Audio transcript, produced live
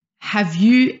Have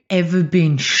you ever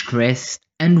been stressed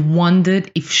and wondered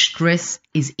if stress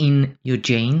is in your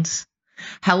genes?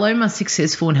 Hello, my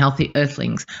successful and healthy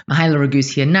earthlings. Mahela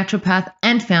Raguse here, naturopath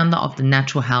and founder of the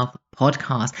Natural Health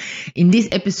Podcast. In this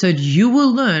episode, you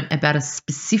will learn about a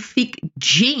specific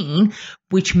gene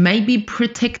which may be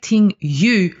protecting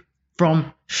you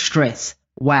from stress.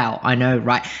 Wow, I know,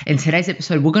 right? In today's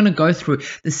episode, we're going to go through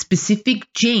the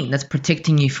specific gene that's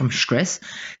protecting you from stress,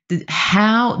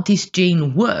 how this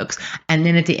gene works, and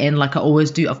then at the end, like I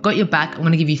always do, I've got your back. I'm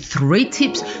going to give you 3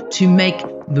 tips to make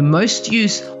the most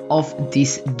use of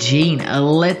this gene.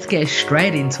 Let's get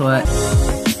straight into it.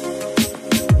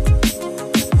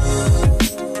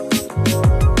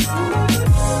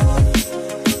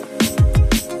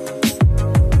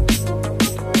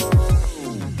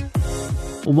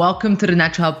 Welcome to the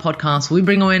Natural Health Podcast. We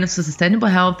bring awareness to sustainable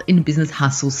health in the business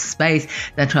hustle space.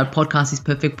 The Natural Health Podcast is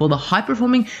perfect for the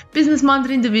high-performing,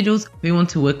 business-minded individuals who want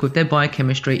to work with their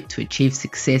biochemistry to achieve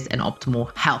success and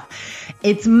optimal health.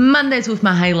 It's Mondays with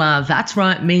Mahela. That's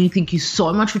right, me. Thank you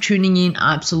so much for tuning in.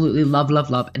 I absolutely love,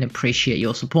 and appreciate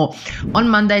your support. On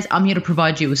Mondays, I'm here to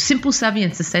provide you with simple, savvy,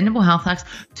 and sustainable health hacks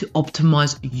to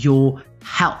optimize your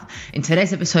health. In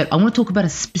today's episode, I want to talk about a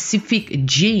specific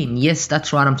gene. Yes,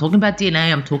 that's right. I'm talking about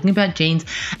DNA. I'm talking about genes.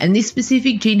 And this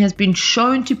specific gene has been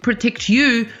shown to protect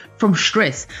you from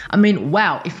stress. I mean,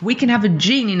 wow, if we can have a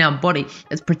gene in our body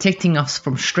that's protecting us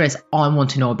from stress, I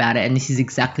want to know about it. And this is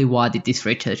exactly why I did this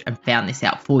research and found this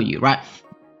out for you, right?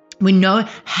 We know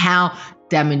how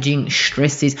damaging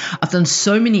stress is. I've done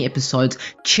so many episodes.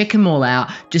 Check them all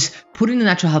out. Just put in the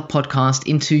Natural Health Podcast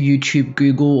into YouTube,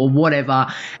 Google, or whatever,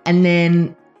 and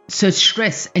then search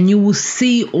stress, and you will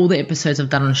see all the episodes I've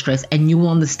done on stress, and you will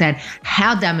understand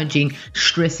how damaging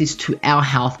stress is to our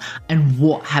health and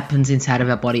what happens inside of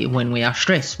our body when we are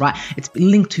stressed, right? It's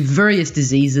linked to various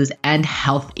diseases and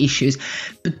health issues.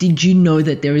 But did you know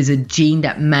that there is a gene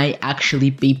that may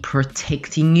actually be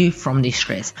protecting you from this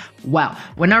stress? Wow.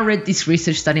 When I read this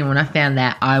research study and when I found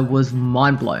that, I was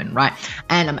mind blown, right?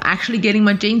 And I'm actually getting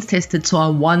my genes tested, so I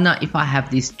wonder if I have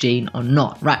this gene or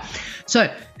not, right? So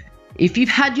if you've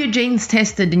had your genes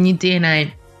tested and your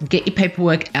DNA, get your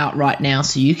paperwork out right now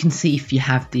so you can see if you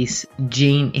have this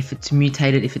gene, if it's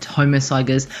mutated, if it's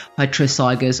homozygous,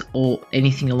 heterozygous, or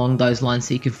anything along those lines,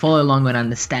 so you can follow along and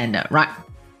understand it, right?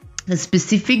 The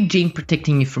specific gene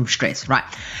protecting you from stress, right?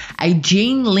 A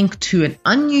gene linked to an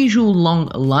unusual long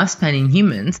lifespan in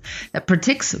humans that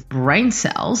protects brain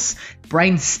cells,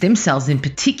 brain stem cells in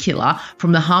particular,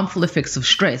 from the harmful effects of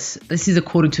stress. This is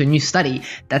according to a new study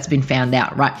that's been found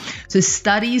out, right? So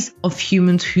studies of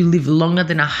humans who live longer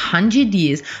than 100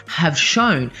 years have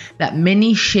shown that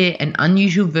many share an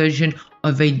unusual version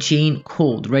of a gene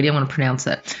called, ready, I'm going to pronounce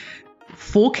it,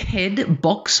 Forkhead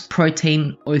Box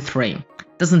Protein 03.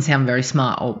 Doesn't sound very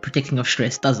smart or protecting of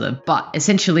stress, does it? But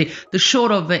essentially, the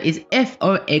short of it is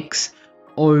FOXO3,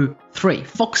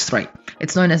 FOX3.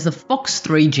 It's known as the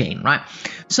FOX3 gene, right?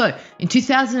 So in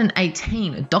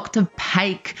 2018, Dr.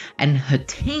 Paik and her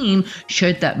team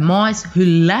showed that mice who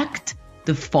lacked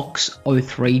the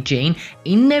FOXO3 gene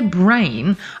in their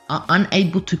brain are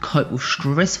unable to cope with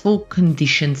stressful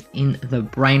conditions in the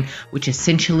brain, which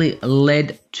essentially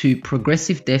led to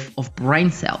progressive death of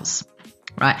brain cells.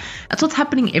 Right? That's what's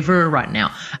happening everywhere right now.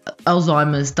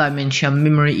 Alzheimer's, dementia,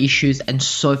 memory issues, and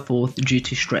so forth due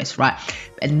to stress, right?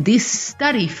 And this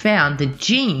study found the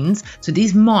genes, so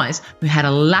these mice who had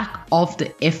a lack of the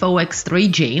FOX3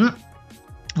 gene,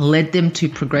 led them to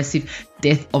progressive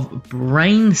death of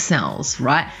brain cells,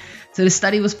 right? So the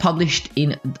study was published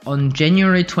on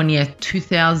January 20th,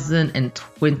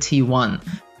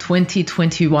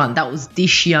 2021. That was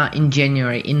this year in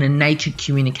January in the Nature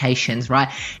Communications, right?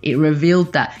 It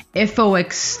revealed that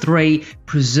FOX3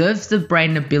 preserves the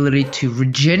brain ability to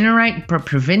regenerate by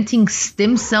preventing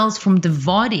stem cells from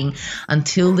dividing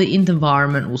until the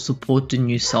environment will support the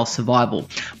new cell survival.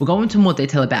 We'll go into more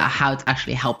detail about how it's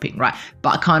actually helping, right?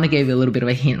 But I kind of gave you a little bit of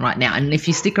a hint right now. And if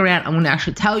you stick around, I'm going to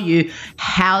actually tell you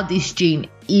how this gene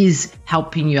is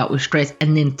helping you out with stress,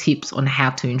 and then tips on how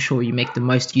to ensure you make the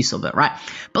most use of it, right?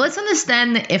 But let's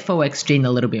understand the FOX gene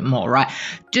a little bit more, right?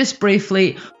 Just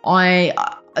briefly, I'm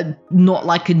not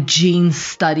like a gene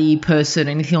study person,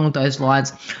 anything along those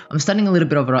lines. I'm studying a little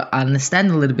bit of it, I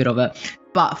understand a little bit of it,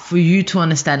 but for you to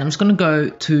understand, I'm just going to go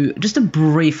to just a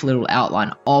brief little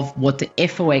outline of what the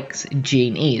FOX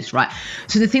gene is, right?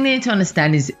 So the thing they need to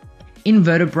understand is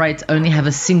invertebrates only have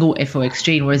a single FOX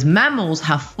gene, whereas mammals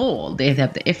have 4. They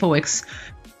have the FOX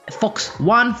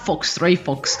FOX1, FOX3,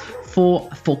 FOX4,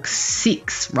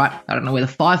 FOX6, right? I don't know where the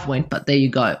 5 went, but there you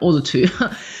go, all the 2.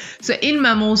 So in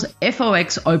mammals,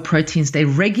 FOXO proteins, they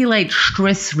regulate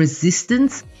stress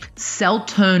resistance, cell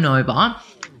turnover,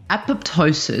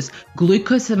 apoptosis,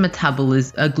 glucose and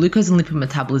lipid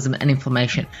metabolism, and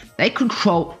inflammation. They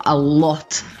control a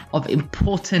lot of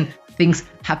important things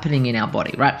happening in our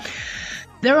body, right?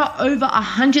 There are over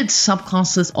 100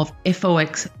 subclasses of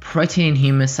FOX protein in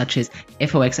humans, such as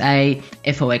FOXA,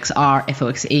 FOXR,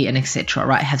 FOXE, and etc.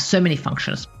 Right? It has so many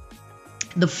functions.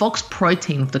 The FOX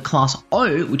protein of the class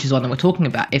O, which is one that we're talking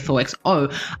about,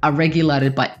 FOXO, are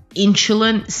regulated by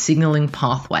insulin signaling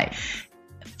pathway.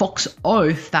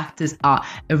 FOXO factors are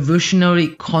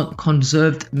evolutionarily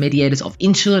conserved mediators of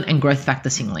insulin and growth factor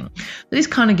signaling. This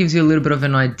kind of gives you a little bit of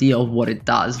an idea of what it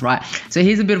does, right? So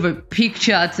here's a bit of a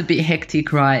picture. It's a bit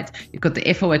hectic, right? You've got the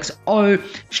FOXO,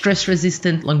 stress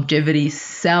resistant, longevity,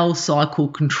 cell cycle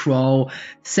control,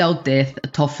 cell death,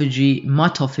 autophagy,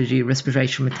 mitophagy,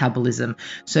 respiration, metabolism.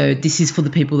 So this is for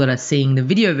the people that are seeing the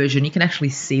video version. You can actually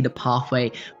see the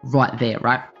pathway right there,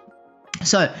 right?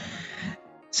 So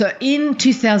in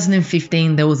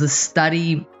 2015, there was a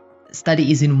study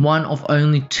is in one of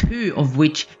only 2 of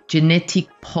which genetic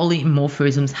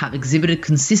polymorphisms have exhibited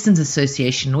consistent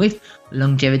association with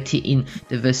longevity in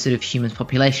diversity of human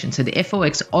population. So the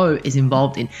FOXO is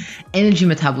involved in energy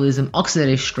metabolism,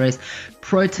 oxidative stress,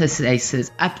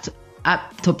 proteastasis,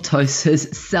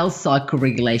 apoptosis, cell cycle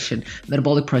regulation,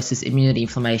 metabolic process, immunity,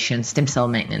 inflammation, stem cell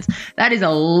maintenance. That is a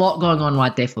lot going on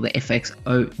right there for the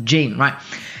FOXO gene, right?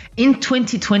 In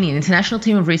 2020, an international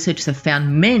team of researchers have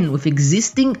found men with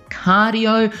existing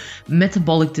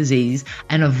cardiometabolic disease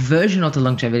and a version of the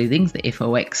longevity things, the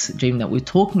FOX gene that we're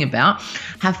talking about,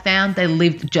 have found they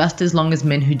lived just as long as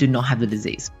men who do not have the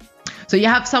disease. So you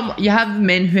have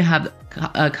men who have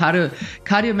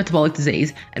cardiometabolic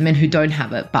disease and men who don't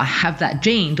have it, but have that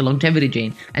gene, the longevity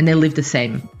gene, and they live the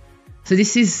same. So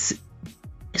this is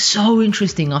so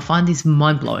interesting. I find this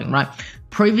mind-blowing, right?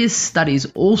 Previous studies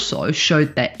also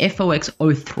showed that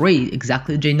FOXO3,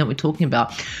 exactly the gene that we're talking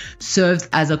about, serves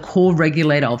as a core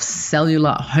regulator of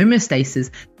cellular homeostasis,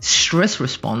 stress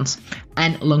response,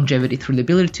 and longevity through the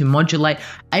ability to modulate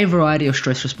a variety of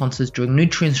stress responses during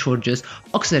nutrient shortages,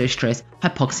 oxidative stress,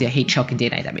 hypoxia, heat shock, and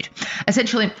DNA damage.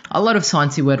 Essentially, a lot of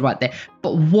sciencey word right there.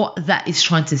 But what that is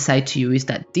trying to say to you is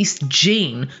that this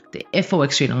gene, the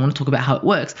FOX gene, I want to talk about how it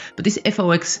works, but this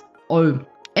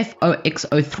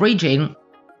FOXO3 gene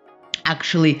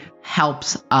actually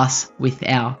helps us with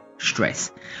our stress.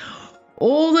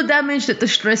 All the damage that the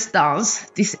stress does,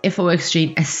 this FOX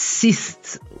gene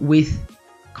assists with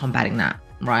combating that,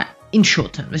 right? In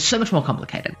short term, it's so much more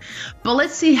complicated. But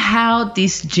let's see how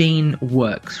this gene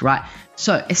works, right?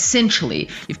 So essentially,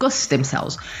 you've got stem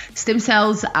cells. Stem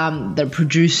cells stem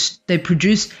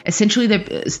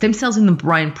cells in the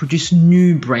brain produce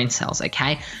new brain cells,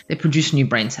 okay? They produce new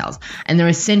brain cells. And they're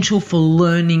essential for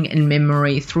learning and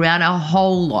memory throughout our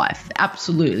whole life.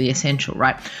 Absolutely essential,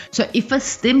 right? So if a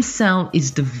stem cell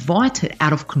is divided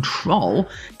out of control,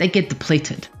 they get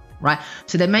depleted. Right?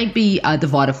 So they may be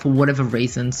divided for whatever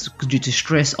reasons, due to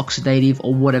stress, oxidative,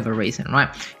 or whatever reason,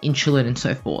 right? Insulin and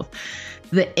so forth.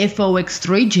 The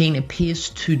FOX3 gene appears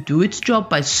to do its job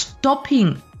by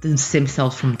stopping the stem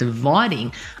cells from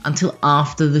dividing until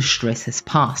after the stress has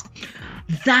passed.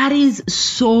 That is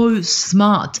so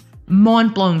smart.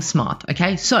 Mind-blowing smart,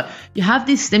 okay? So you have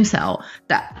this stem cell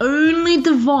that only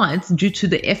divides due to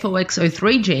the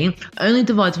FOXO3 gene, only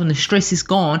divides when the stress is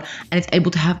gone, and it's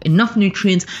able to have enough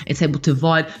nutrients, it's able to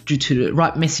divide due to the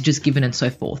right messages given and so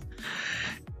forth.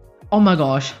 Oh my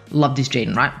gosh, love this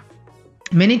gene, right?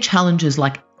 Many challenges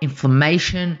like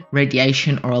inflammation,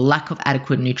 radiation, or a lack of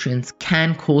adequate nutrients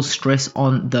can cause stress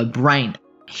on the brain.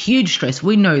 Huge stress,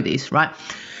 we know this, right?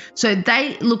 So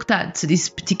they looked at, so this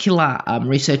particular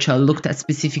researcher looked at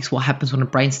specifics what happens when a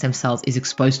brain stem cell is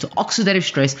exposed to oxidative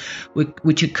stress,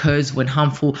 which occurs when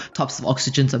harmful types of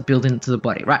oxygens are built into the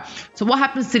body, right? So what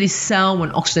happens to this cell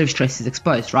when oxidative stress is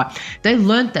exposed, right? They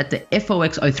learned that the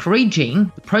FOXO3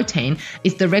 gene, the protein,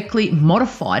 is directly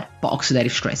modified by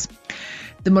oxidative stress.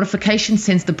 The modification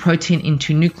sends the protein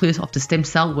into nucleus of the stem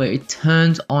cell where it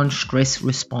turns on stress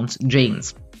response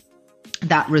genes.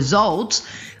 That result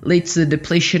leads to the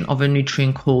depletion of a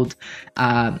nutrient called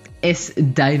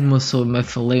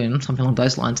S-deinosulmethylene, something along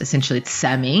those lines. Essentially, it's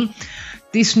SAMe.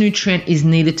 This nutrient is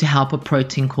needed to help a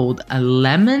protein called a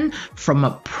lamin from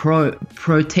a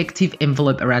protective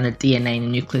envelope around the DNA in the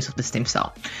nucleus of the stem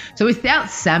cell. So without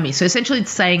SAMe, so essentially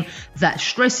it's saying that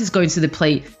stress is going to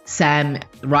deplete SAM,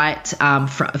 right,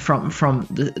 from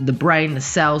the brain, the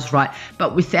cells, right?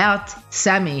 But without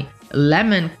SAMe,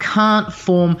 lemon can't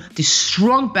form this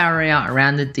strong barrier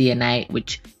around the DNA,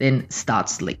 which then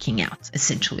starts leaking out,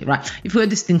 essentially, right? You've heard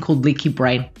this thing called leaky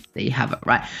brain. There you have it,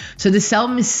 right? So the cell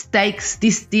mistakes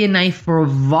this DNA for a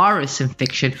virus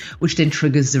infection, which then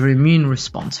triggers their immune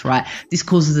response, right? This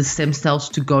causes the stem cells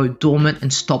to go dormant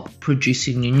and stop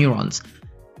producing new neurons.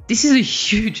 This is a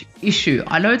huge issue.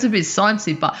 I know it's a bit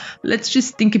sciencey, but let's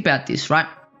just think about this, right?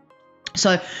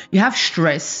 So you have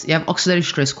stress, you have oxidative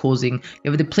stress causing,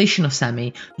 you have a depletion of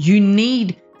SAMe. You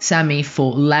need SAMe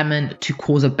for lemon to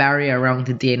cause a barrier around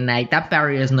the DNA. That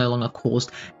barrier is no longer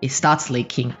caused. It starts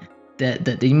leaking.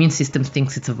 The immune system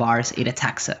thinks it's a virus. It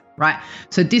attacks it, right?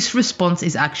 So this response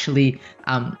is actually,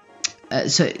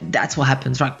 so that's what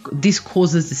happens, right? This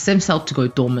causes the stem cell to go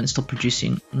dormant, stop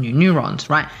producing new neurons,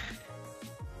 right?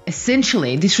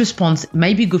 Essentially, this response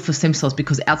may be good for stem cells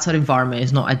because the outside environment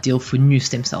is not ideal for new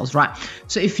stem cells, right?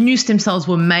 So if new stem cells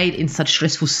were made in such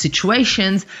stressful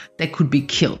situations, they could be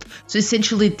killed. So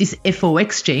essentially, this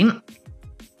FOX gene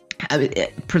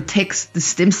it protects the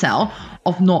stem cell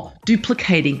of not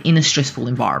duplicating in a stressful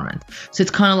environment. So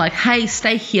it's kind of like, hey,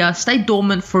 stay here, stay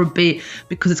dormant for a bit,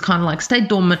 because it's kind of like, stay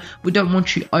dormant. We don't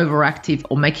want you overactive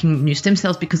or making new stem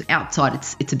cells because outside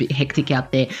it's a bit hectic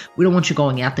out there. We don't want you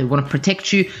going out there. We want to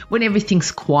protect you when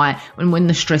everything's quiet, when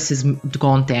the stress has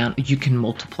gone down, you can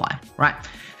multiply, right?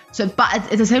 So, but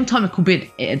at the same time, it could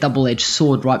be a double-edged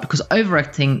sword, right? Because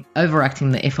overacting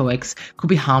the FOX could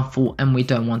be harmful, and we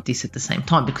don't want this at the same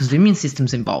time because the immune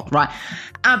system's involved, right?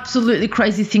 Absolutely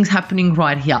crazy things happening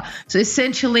right here. So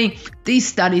essentially, these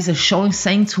studies are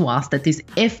saying to us that this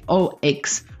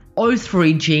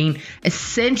FOXO3 gene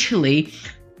essentially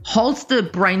holds the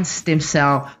brain stem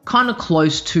cell kind of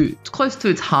close to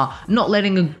its heart, not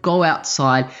letting it go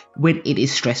outside when it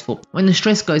is stressful. When the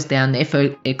stress goes down, the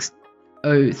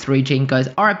FOXO3 gene goes,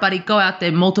 all right, buddy, go out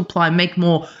there, multiply, make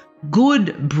more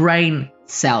good brain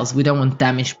cells. We don't want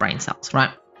damaged brain cells,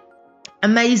 right?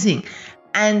 Amazing.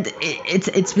 And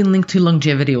it's been linked to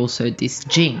longevity also, this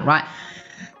gene, right?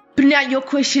 But now your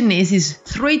question is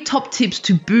 3 top tips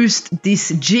to boost this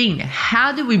gene.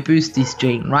 How do we boost this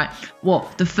gene, right? Well,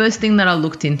 the first thing that I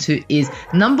looked into is,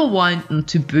 number 1,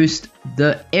 to boost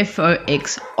the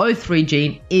FOXO3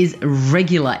 gene is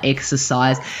regular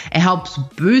exercise. It helps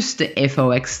boost the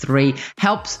FOX3,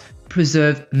 helps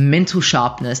preserve mental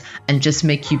sharpness, and just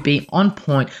make you be on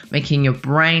point, making your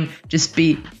brain just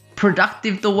be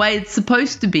productive the way it's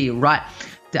supposed to be, right?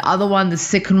 The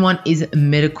second one is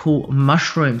medical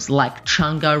mushrooms like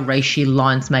chaga, reishi,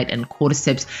 lion's mane, and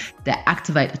cordyceps. They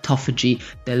activate autophagy.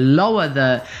 They lower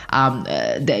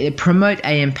they promote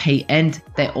AMP, and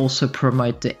they also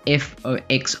promote the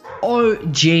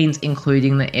FOXO genes,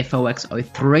 including the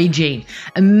FOXO3 gene.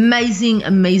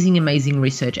 Amazing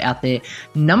research out there.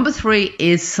 Number 3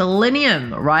 is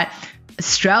selenium, right?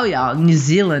 Australia, New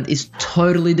Zealand is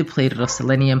totally depleted of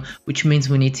selenium, which means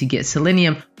we need to get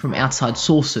selenium from outside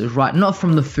sources, right? Not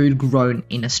from the food grown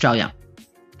in Australia.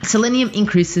 Selenium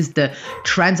increases the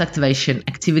transactivation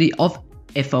activity of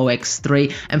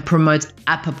FOX3 and promotes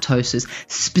apoptosis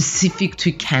specific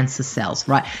to cancer cells,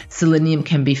 right? Selenium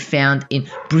can be found in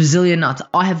Brazilian nuts.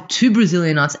 I have 2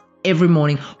 Brazilian nuts every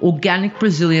morning, organic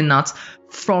Brazilian nuts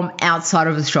from outside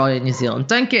of Australia and New Zealand.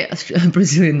 Don't get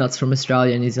Brazilian nuts from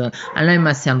Australia and New Zealand. I know it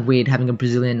might sound weird having a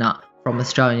Brazilian nut from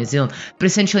Australia and New Zealand, but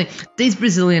essentially these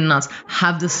Brazilian nuts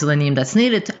have the selenium that's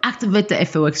needed to activate the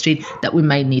FOX gene that we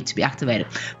may need to be activated.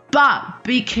 But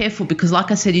be careful, because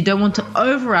like I said, you don't want to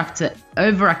overactivate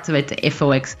the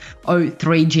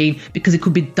FOXO3 gene, because it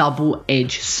could be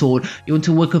double-edged sword. You want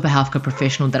to work with a healthcare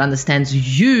professional that understands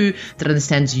you, that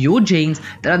understands your genes,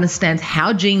 that understands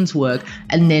how genes work,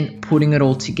 and then putting it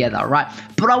all together, right?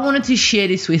 But I wanted to share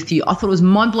this with you. I thought it was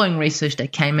mind-blowing research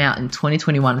that came out in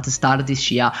 2021 at the start of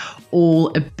this year,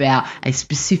 all about a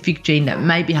specific gene that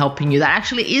may be helping you, that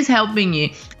actually is helping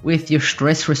you with your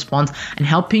stress response and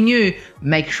helping you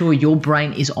make sure your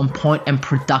brain is on point and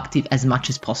productive as much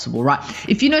as possible, right?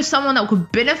 If you know someone that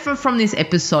could benefit from this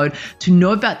episode to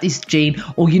know about this gene,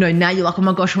 or now you're like, oh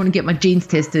my gosh, I want to get my genes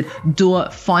tested, do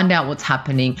it, find out what's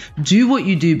happening, do what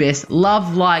you do best,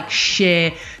 love, like,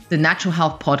 share the Natural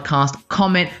Health Podcast,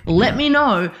 comment, let me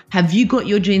know, have you got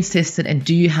your genes tested and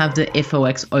do you have the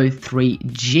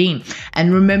FOXO3 gene?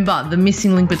 And remember, the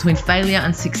missing link between failure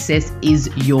and success is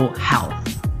your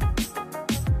health.